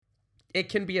It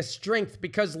can be a strength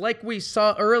because, like we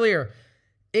saw earlier,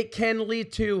 it can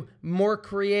lead to more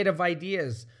creative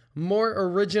ideas, more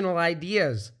original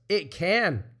ideas. It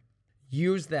can.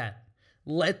 Use that.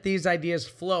 Let these ideas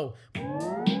flow.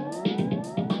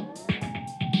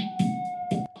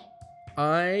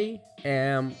 I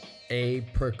am a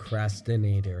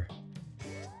procrastinator.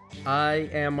 I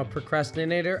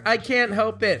can't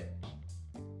help it.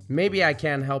 Maybe I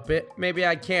can help it. Maybe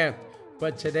I can't.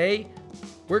 But today,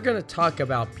 we're going to talk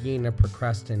about being a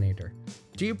procrastinator.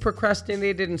 Do you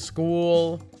procrastinate in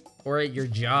school or at your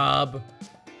job?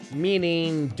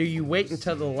 Meaning, do you wait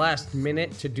until the last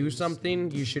minute to do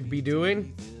something you should be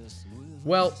doing?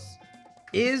 Well,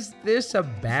 is this a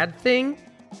bad thing?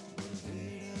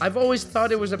 I've always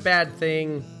thought it was a bad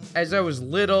thing. As I was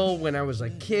little, when I was a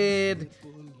kid,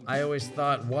 I always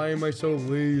thought, why am I so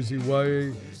lazy?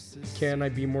 Why can't I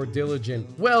be more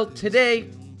diligent? Well, today,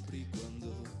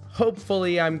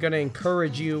 hopefully I'm going to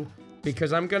encourage you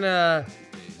because I'm going to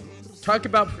talk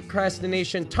about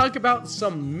procrastination, talk about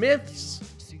some myths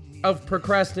of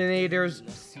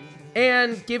procrastinators,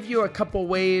 and give you a couple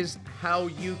ways how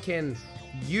you can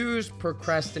use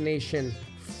procrastination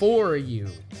for you.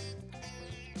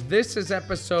 This is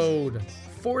episode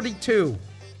 42,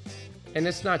 and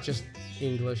it's not just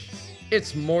English,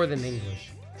 it's more than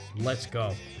English. Let's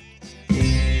go.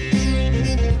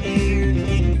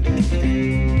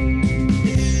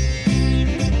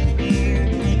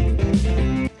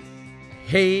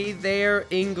 Hey there,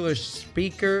 English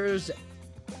speakers.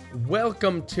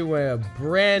 Welcome to a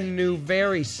brand new,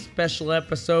 very special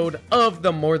episode of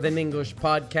the More Than English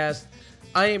podcast.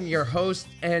 I am your host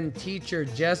and teacher,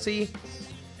 Jesse,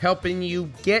 helping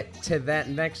you get to that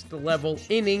next level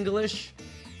in English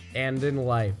and in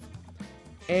life.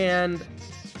 And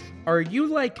are you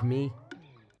like me?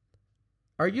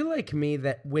 Are you like me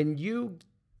that when you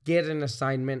get an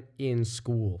assignment in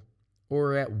school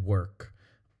or at work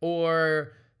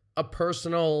or a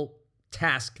personal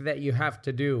task that you have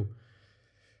to do,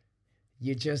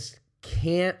 you just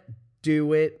can't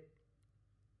do it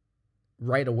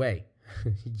right away?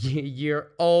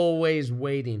 You're always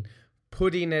waiting,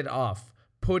 putting it off.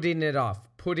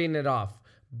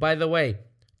 By the way,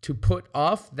 to put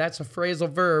off, that's a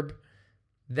phrasal verb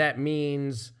that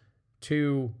means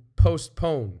to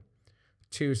postpone,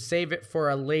 to save it for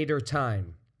a later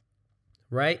time,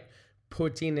 right?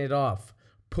 Putting it off,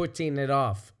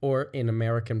 or in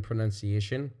American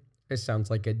pronunciation, it sounds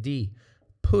like a D.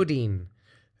 Putting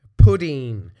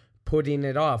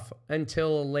it off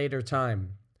until a later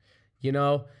time. You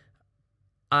know,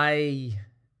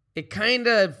 it kind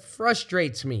of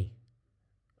frustrates me,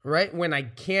 right? When I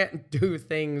can't do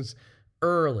things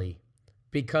early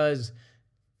because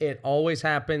it always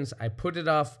happens. I put it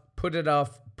off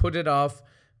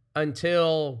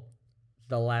until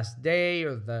the last day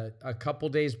or a couple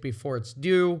days before it's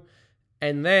due.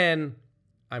 And then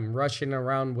I'm rushing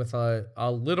around with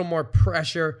a little more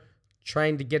pressure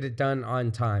trying to get it done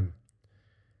on time.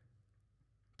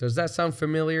 Does that sound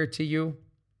familiar to you?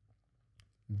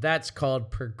 That's called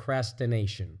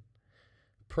procrastination.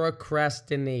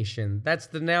 Procrastination. That's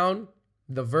the noun,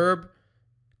 the verb,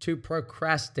 to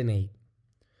procrastinate.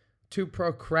 To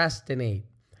procrastinate.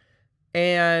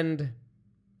 And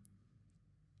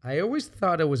I always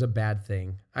thought it was a bad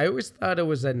thing. I always thought it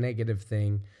was a negative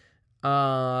thing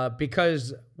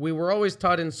because we were always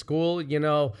taught in school,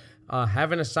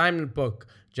 have an assignment book.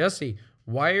 Jesse,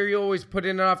 why are you always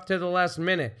putting it off to the last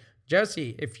minute?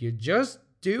 Jesse, if you just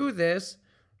do this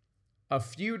a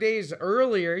few days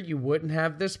earlier, you wouldn't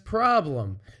have this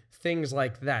problem. Things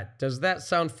like that. Does that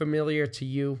sound familiar to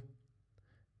you?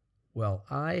 Well,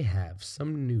 I have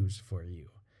some news for you.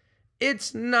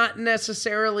 It's not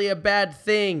necessarily a bad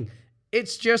thing.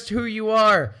 It's just who you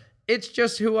are. It's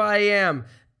just who I am.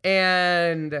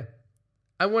 And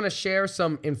I want to share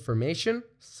some information,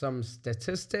 some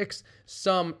statistics,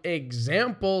 some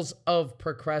examples of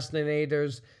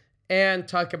procrastinators, and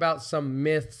talk about some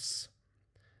myths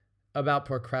about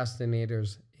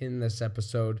procrastinators in this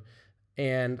episode.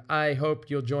 And I hope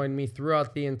you'll join me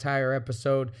throughout the entire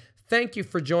episode. Thank you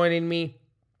for joining me.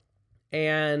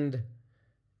 And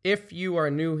if you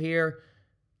are new here,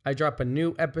 I drop a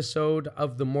new episode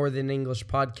of the More Than English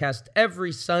podcast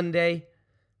every Sunday.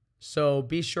 So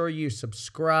be sure you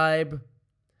subscribe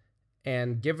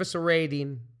and give us a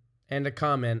rating and a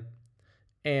comment.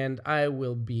 And I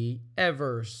will be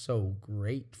ever so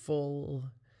grateful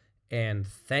and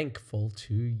thankful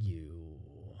to you.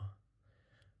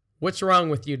 What's wrong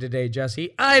with you today,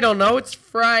 Jesse? I don't know. It's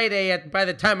Friday by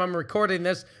the time I'm recording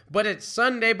this, but it's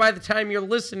Sunday by the time you're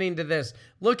listening to this.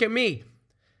 Look at me.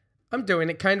 I'm doing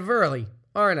it kind of early,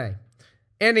 aren't I?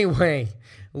 Anyway,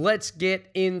 let's get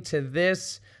into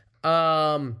this.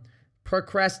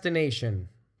 Procrastination.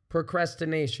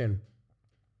 Procrastination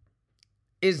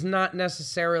is not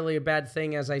necessarily a bad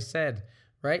thing, as I said,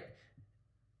 right?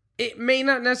 It may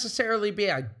not necessarily be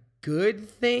a good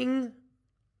thing,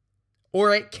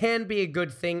 or it can be a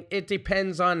good thing. It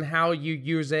depends on how you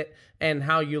use it and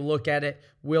how you look at it.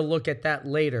 We'll look at that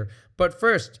later. But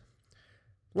first,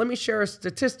 let me share a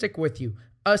statistic with you.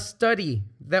 A study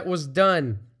that was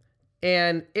done,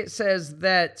 and it says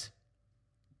that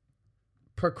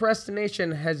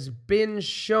procrastination has been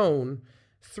shown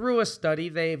through a study.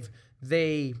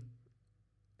 They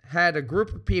had a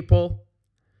group of people,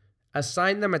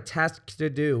 assigned them a task to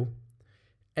do,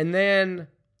 and then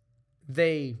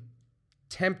they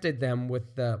tempted them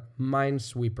with the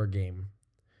Minesweeper game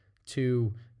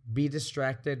to be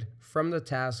distracted from the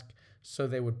task, so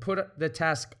they would put the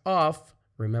task off.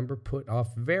 Remember, put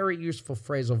off, very useful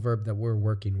phrasal verb that we're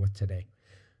working with today.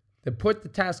 They put the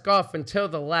task off until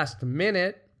the last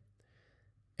minute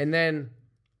and then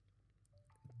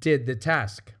did the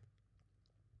task.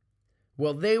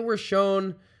 Well, they were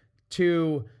shown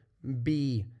to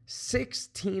be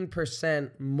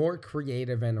 16% more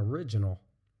creative and original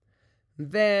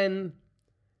than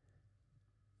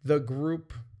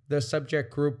the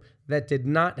subject group that did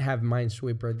not have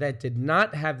Minesweeper, that did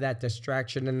not have that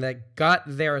distraction, and that got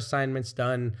their assignments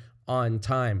done on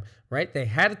time, right? They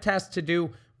had a task to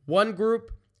do. One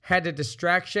group had a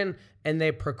distraction, and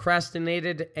they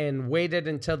procrastinated and waited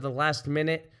until the last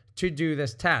minute to do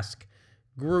this task.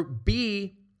 Group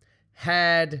B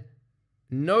had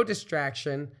no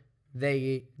distraction.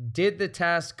 They did the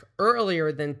task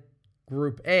earlier than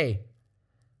Group A.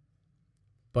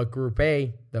 But Group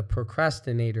A, the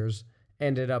procrastinators,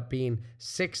 ended up being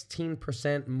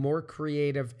 16% more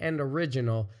creative and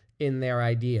original in their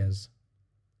ideas.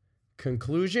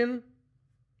 Conclusion?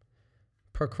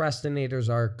 Procrastinators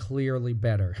are clearly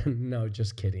better. No,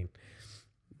 just kidding.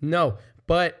 No,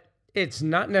 but it's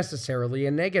not necessarily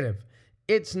a negative.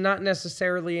 It's not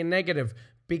necessarily a negative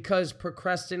because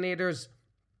procrastinators,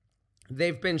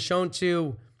 they've been shown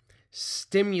to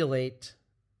stimulate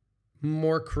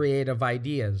more creative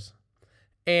ideas.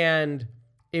 And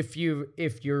if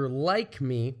you're like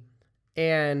me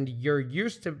and you're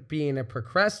used to being a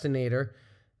procrastinator,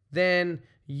 then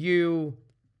you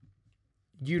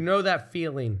know that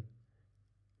feeling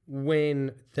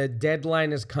when the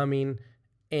deadline is coming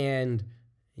and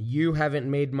you haven't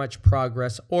made much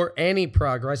progress or any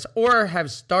progress or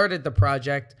have started the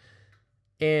project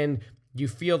and you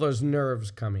feel those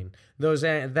nerves coming,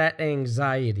 that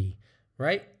anxiety,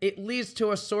 right? It leads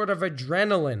to a sort of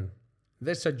adrenaline.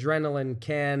 This adrenaline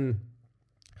can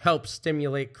help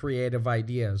stimulate creative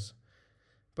ideas.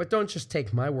 But don't just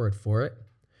take my word for it.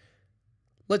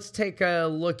 Let's take a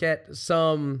look at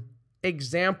some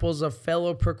examples of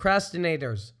fellow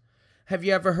procrastinators. Have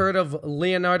you ever heard of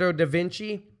Leonardo da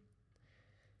Vinci?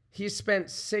 He spent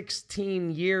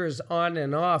 16 years on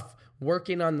and off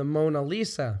working on the Mona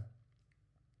Lisa.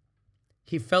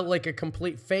 He felt like a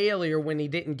complete failure when he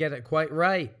didn't get it quite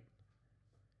right.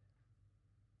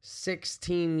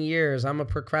 16 years. I'm a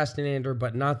procrastinator,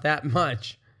 but not that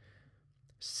much.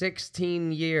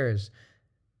 16 years.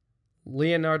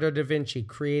 Leonardo da Vinci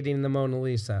creating the Mona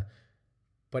Lisa,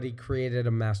 but he created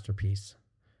a masterpiece.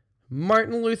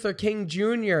 Martin Luther King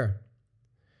Jr.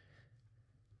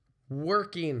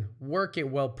 working,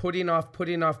 putting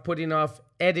off,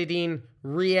 editing,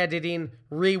 re-editing,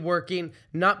 reworking,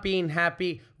 not being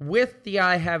happy with the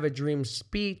I Have a Dream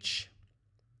speech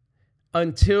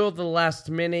until the last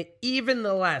minute, even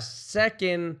the last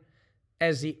second,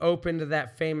 as he opened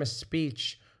that famous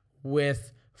speech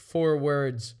with 4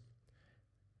 words,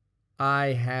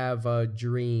 I have a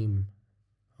dream,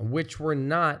 which were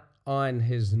not on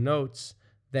his notes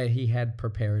that he had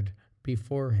prepared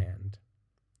beforehand.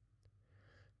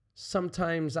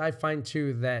 Sometimes I find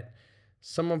too that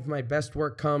some of my best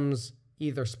work comes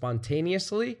either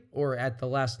spontaneously or at the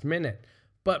last minute.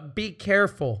 But be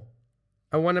careful.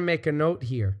 I want to make a note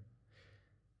here.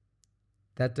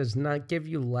 That does not give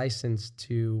you license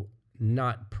to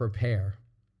not prepare.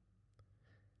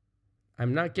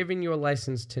 I'm not giving you a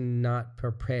license to not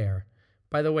prepare.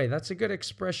 By the way, that's a good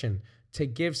expression. To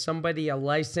give somebody a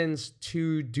license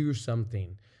to do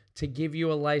something. To give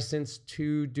you a license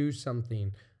to do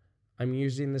something. I'm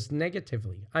using this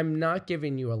negatively. I'm not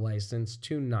giving you a license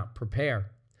to not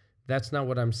prepare. That's not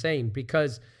what I'm saying.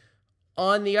 Because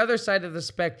on the other side of the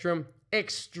spectrum,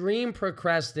 extreme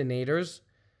procrastinators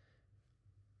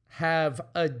have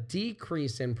a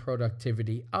decrease in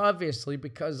productivity, obviously,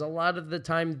 because a lot of the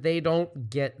time they don't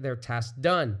get their task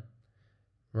done,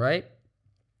 right?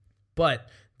 But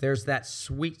there's that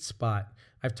sweet spot.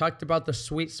 I've talked about the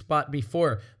sweet spot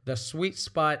before. The sweet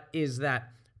spot is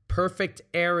that perfect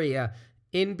area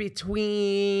in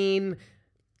between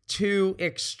two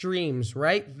extremes,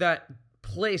 right? That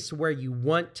place where you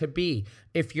want to be.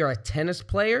 If you're a tennis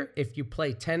player, if you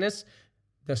play tennis,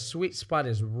 the sweet spot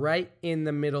is right in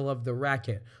the middle of the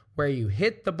racket where you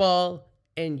hit the ball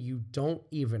and you don't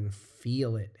even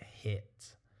feel it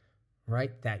hit,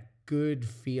 right? That good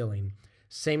feeling.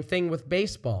 Same thing with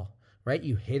baseball, right?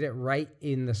 You hit it right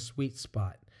in the sweet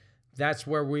spot. That's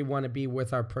where we want to be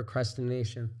with our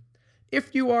procrastination.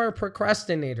 If you are a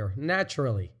procrastinator,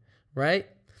 naturally, right?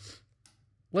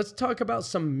 Let's talk about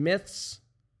some myths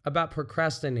about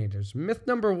procrastinators. Myth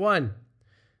number 1,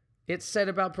 it's said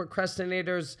about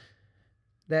procrastinators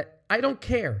that I don't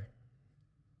care,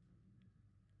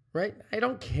 right? I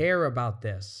don't care about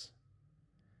this.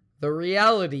 The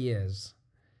reality is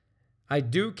I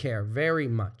do care very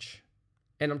much.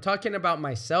 And I'm talking about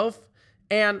myself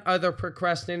and other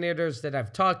procrastinators that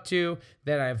I've talked to,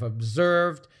 that I've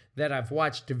observed, that I've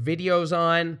watched videos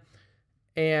on.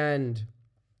 And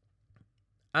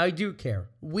I do care.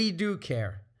 We do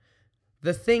care.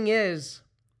 The thing is,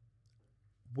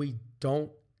 we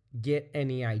don't get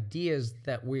any ideas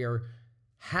that we're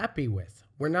happy with.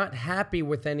 We're not happy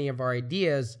with any of our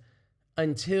ideas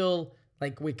until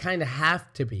we kind of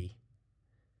have to be.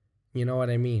 You know what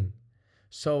I mean?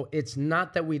 So it's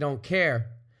not that we don't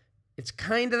care. It's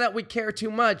kind of that we care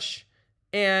too much.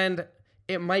 And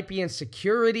it might be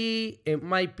insecurity. It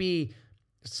might be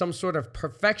some sort of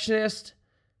perfectionist.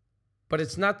 But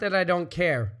it's not that I don't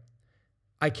care.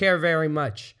 I care very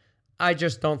much. I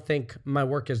just don't think my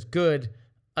work is good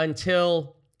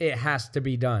until it has to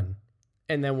be done.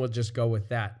 And then we'll just go with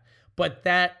that. But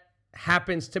that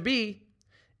happens to be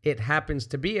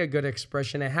a good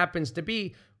expression. It happens to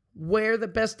be where the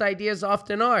best ideas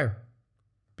often are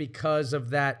because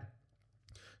of that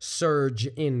surge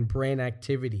in brain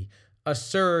activity. A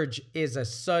surge is a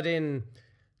sudden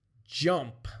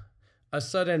jump, a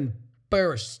sudden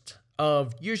burst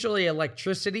of usually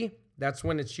electricity. That's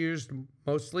when it's used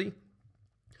mostly.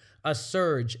 A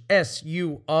surge,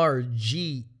 S-U-R-G-E,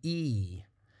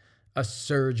 a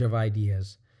surge of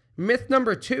ideas. Myth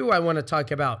number 2 I want to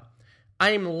talk about.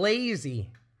 I'm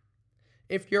lazy.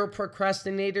 If you're a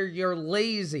procrastinator, you're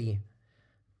lazy.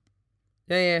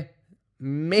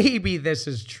 Maybe this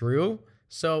is true.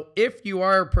 So if you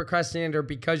are a procrastinator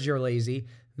because you're lazy,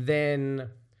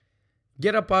 then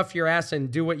get up off your ass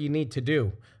and do what you need to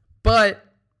do. But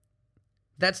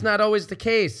that's not always the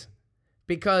case,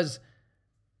 because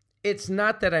it's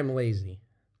not that I'm lazy.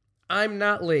 I'm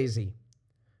not lazy.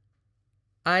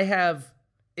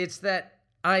 It's that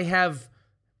I have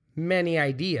many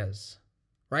ideas,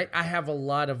 right? I have a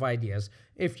lot of ideas.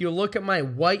 If you look at my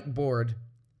whiteboard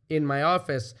in my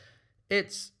office,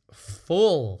 it's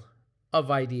full of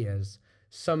ideas.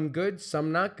 Some good,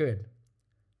 some not good.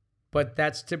 But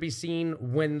that's to be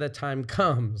seen when the time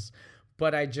comes.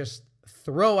 But I just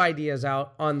throw ideas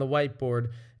out on the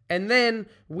whiteboard, and then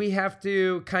we have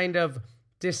to kind of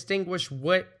distinguish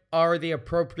what are the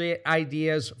appropriate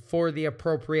ideas for the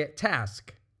appropriate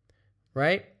task,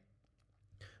 right?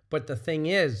 But the thing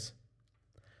is,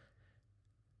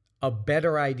 a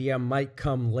better idea might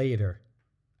come later.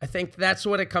 I think that's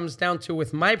what it comes down to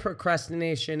with my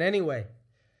procrastination anyway.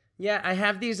 Yeah, I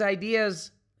have these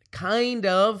ideas, kind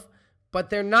of, but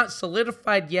they're not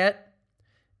solidified yet,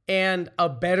 and a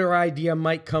better idea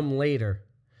might come later.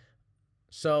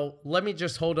 So let me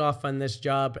just hold off on this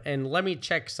job and let me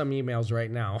check some emails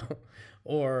right now,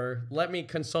 or let me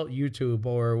consult YouTube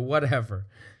or whatever.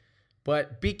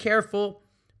 But be careful.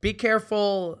 Be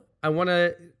careful. I want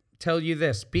to tell you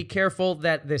this. Be careful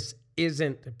that this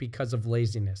isn't because of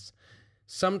laziness.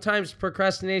 Sometimes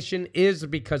procrastination is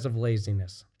because of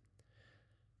laziness.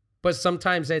 But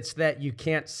sometimes it's that you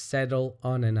can't settle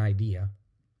on an idea.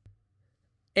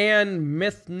 And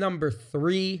myth number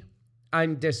 3,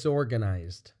 I'm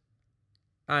disorganized.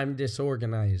 I'm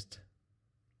disorganized.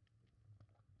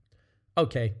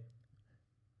 Okay.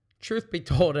 Truth be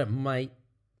told,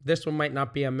 this one might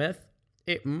not be a myth.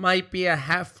 It might be a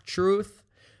half-truth.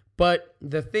 But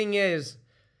the thing is,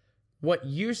 what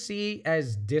you see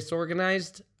as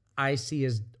disorganized, I see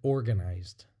as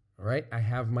organized. Right? I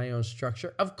have my own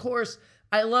structure. Of course,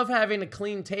 I love having a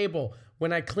clean table.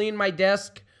 When I clean my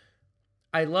desk,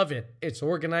 I love it. It's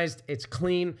organized, it's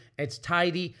clean, it's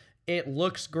tidy, it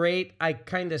looks great. I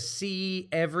kind of see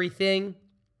everything.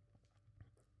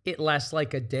 It lasts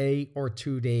like a day or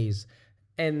 2 days.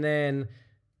 And then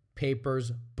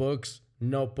papers, books,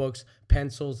 notebooks,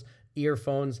 pencils,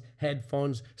 earphones,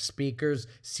 headphones, speakers,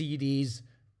 CDs,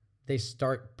 they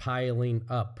start piling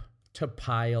up, to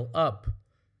pile up,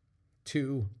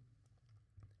 to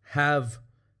have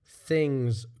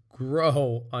things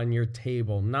grow on your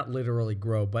table. Not literally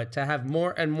grow, but to have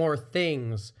more and more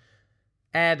things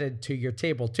added to your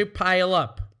table, to pile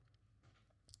up.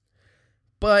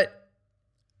 But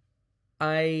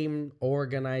I'm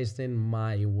organized in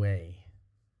my way.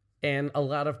 And a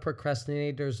lot of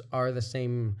procrastinators are the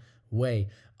same way.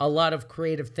 A lot of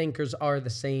creative thinkers are the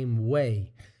same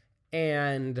way.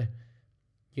 And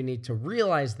you need to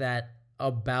realize that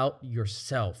about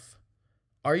yourself.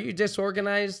 Are you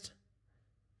disorganized?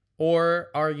 Or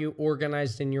are you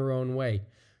organized in your own way?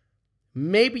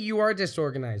 Maybe you are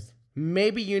disorganized.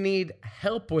 Maybe you need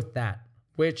help with that,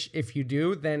 which if you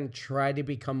do, then try to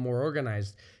become more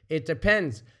organized. It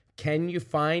depends. Can you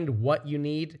find what you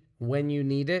need when you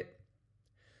need it?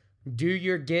 Do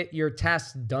you get your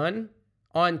tasks done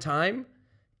on time?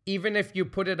 Even if you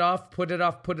put it off to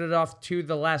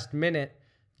the last minute,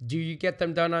 do you get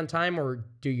them done on time or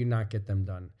do you not get them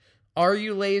done? Are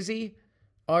you lazy?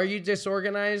 Are you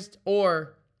disorganized?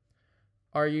 Or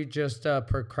are you just a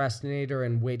procrastinator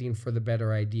and waiting for the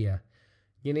better idea?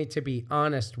 You need to be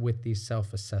honest with these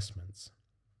self-assessments.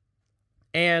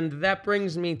 And that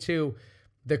brings me to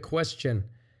the question,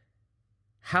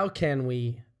 how can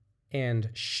we and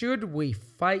should we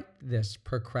fight this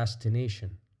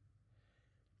procrastination?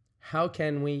 How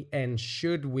can we and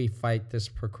should we fight this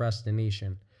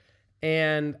procrastination?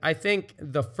 And I think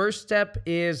the first step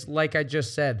is, like I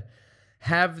just said,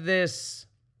 have this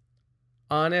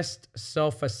honest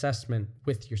self-assessment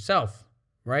with yourself,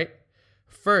 right?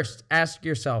 First, ask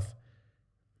yourself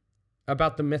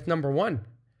about the myth number 1.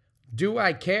 Do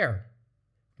I care?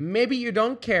 Maybe you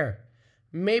don't care.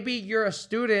 Maybe you're a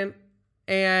student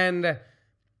and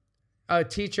a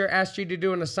teacher asked you to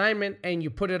do an assignment and you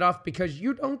put it off because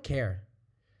you don't care.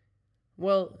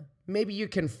 Well, maybe you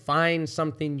can find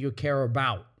something you care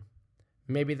about.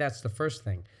 Maybe that's the first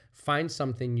thing. Find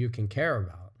something you can care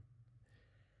about.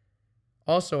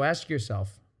 Also, ask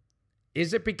yourself,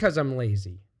 is it because I'm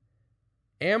lazy?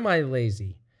 Am I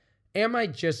lazy? Am I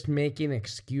just making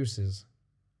excuses?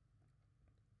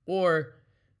 Or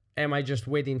am I just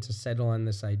waiting to settle on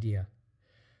this idea?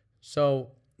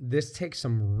 So this takes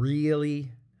some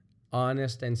really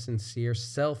honest and sincere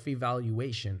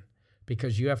self-evaluation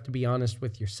because you have to be honest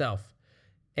with yourself.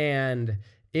 And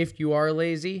if you are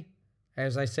lazy,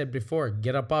 as I said before,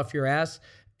 get up off your ass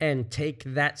and take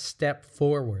that step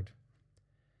forward.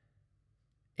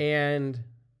 And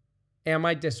am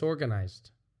I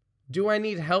disorganized? Do I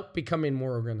need help becoming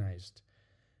more organized?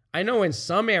 I know in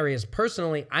some areas,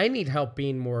 personally, I need help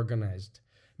being more organized.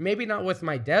 Maybe not with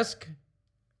my desk,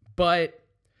 but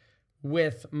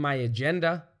with my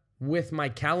agenda, with my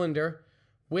calendar,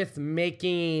 with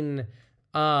making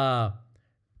my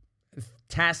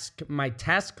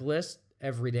task list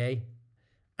every day.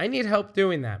 I need help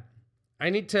doing that. I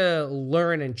need to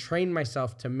learn and train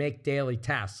myself to make daily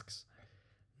tasks.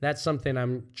 That's something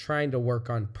I'm trying to work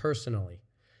on personally.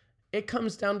 It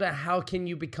comes down to how can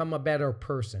you become a better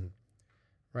person,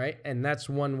 right? And that's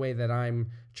one way that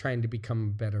I'm trying to become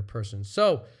a better person.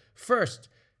 So first,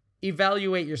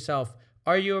 evaluate yourself.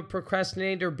 Are you a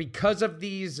procrastinator because of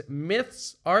these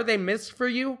myths? Are they myths for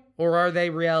you or are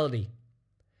they reality?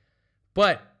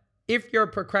 But if you're a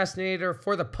procrastinator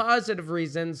for the positive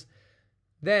reasons,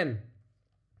 then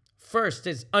first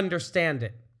is understand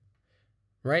it,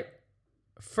 right?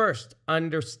 First,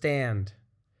 understand.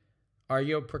 Are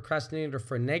you a procrastinator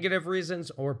for negative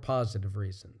reasons or positive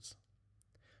reasons?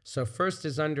 So first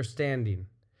is understanding.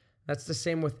 That's the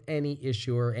same with any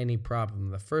issue or any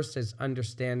problem. The first is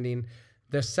understanding.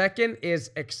 The second is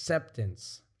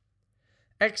acceptance.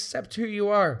 Accept who you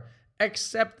are.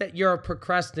 Accept that you're a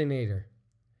procrastinator.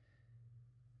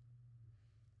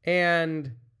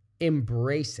 And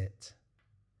embrace it.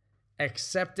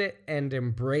 Accept it and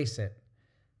embrace it.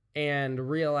 And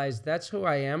realize that's who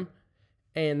I am.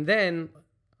 And then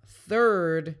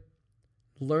third,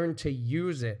 learn to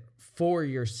use it for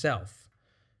yourself,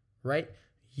 right?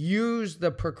 Use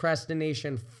the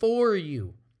procrastination for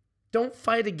you. Don't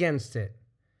fight against it.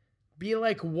 Be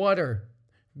like water.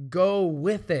 Go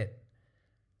with it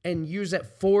and use it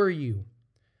for you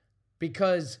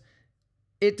because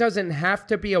it doesn't have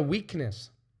to be a weakness.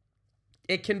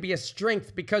 It can be a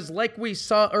strength because like we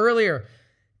saw earlier,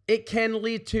 it can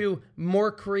lead to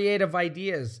more creative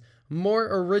ideas, more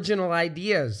original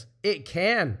ideas. It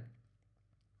can.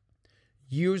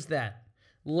 Use that.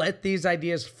 Let these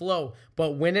ideas flow.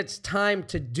 But when it's time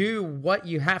to do what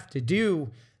you have to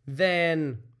do,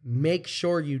 then make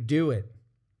sure you do it.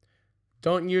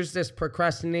 Don't use this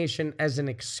procrastination as an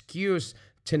excuse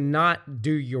to not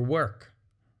do your work.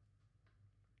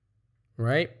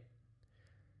 Right?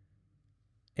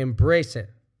 Embrace it.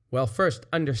 Well, first,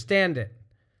 understand it.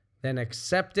 Then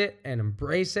accept it and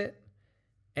embrace it.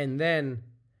 And then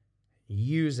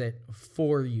use it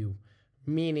for you.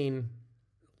 Meaning,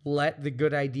 let the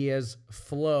good ideas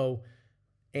flow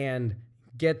and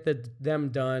get them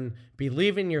done.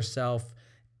 Believe in yourself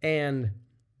and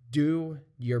do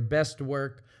your best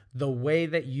work the way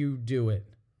that you do it.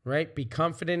 Right? Be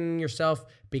confident in yourself.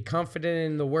 Be confident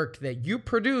in the work that you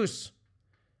produce.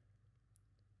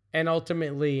 And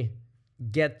ultimately,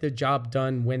 get the job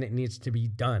done when it needs to be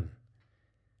done.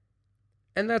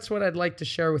 And that's what I'd like to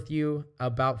share with you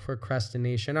about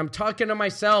procrastination. I'm talking to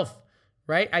myself,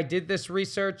 right? I did this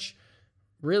research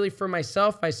really for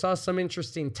myself. I saw some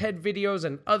interesting TED videos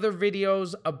and other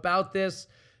videos about this.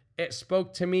 It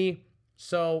spoke to me.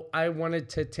 So I wanted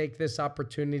to take this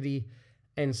opportunity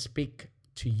and speak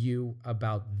to you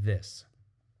about this.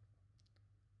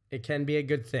 It can be a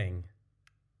good thing,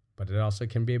 but it also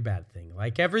can be a bad thing,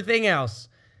 like everything else,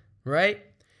 right?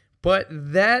 But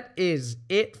that is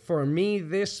it for me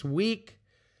this week.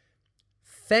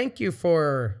 Thank you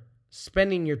for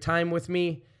spending your time with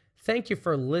me. Thank you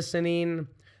for listening.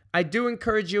 I do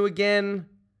encourage you again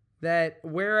that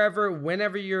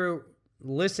whenever you're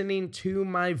listening to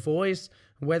my voice,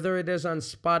 whether it is on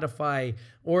Spotify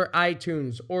or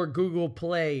iTunes or Google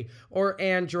Play or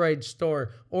Android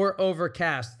Store or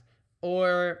Overcast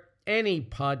or any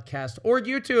podcast or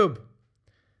YouTube,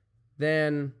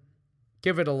 then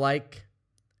give it a like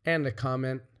and a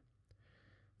comment.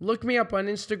 Look me up on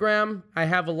Instagram. I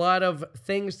have a lot of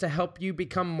things to help you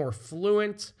become more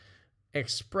fluent.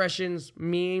 Expressions,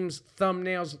 memes,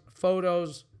 thumbnails,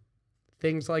 photos,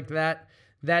 things like that.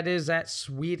 That is at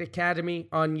Sweet Academy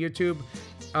on YouTube.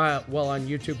 On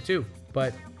YouTube too,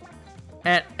 but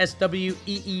at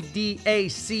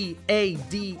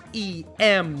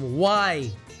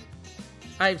SweedAcademy.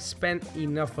 I've spent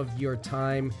enough of your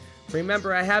time.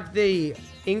 Remember, I have the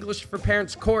English for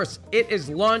Parents course. It is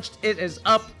launched. It is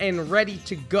up and ready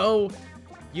to go.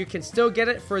 You can still get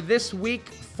it for this week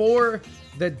for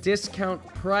the discount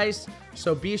price.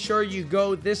 So be sure you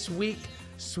go this week.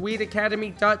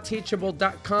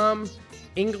 SweetAcademy.teachable.com.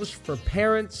 English for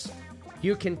Parents.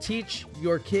 You can teach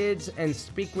your kids and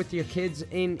speak with your kids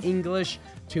in English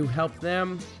to help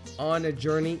them on a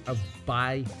journey of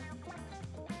bilingual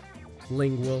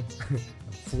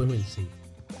fluency.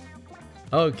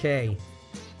 Okay,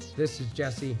 this is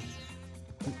Jesse.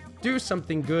 Do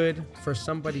something good for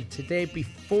somebody today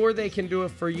before they can do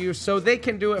it for you, so they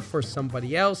can do it for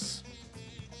somebody else.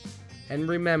 And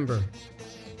remember,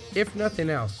 if nothing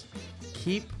else,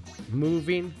 keep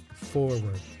moving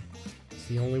forward. It's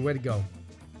the only way to go.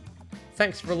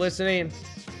 Thanks for listening.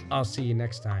 I'll see you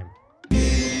next time.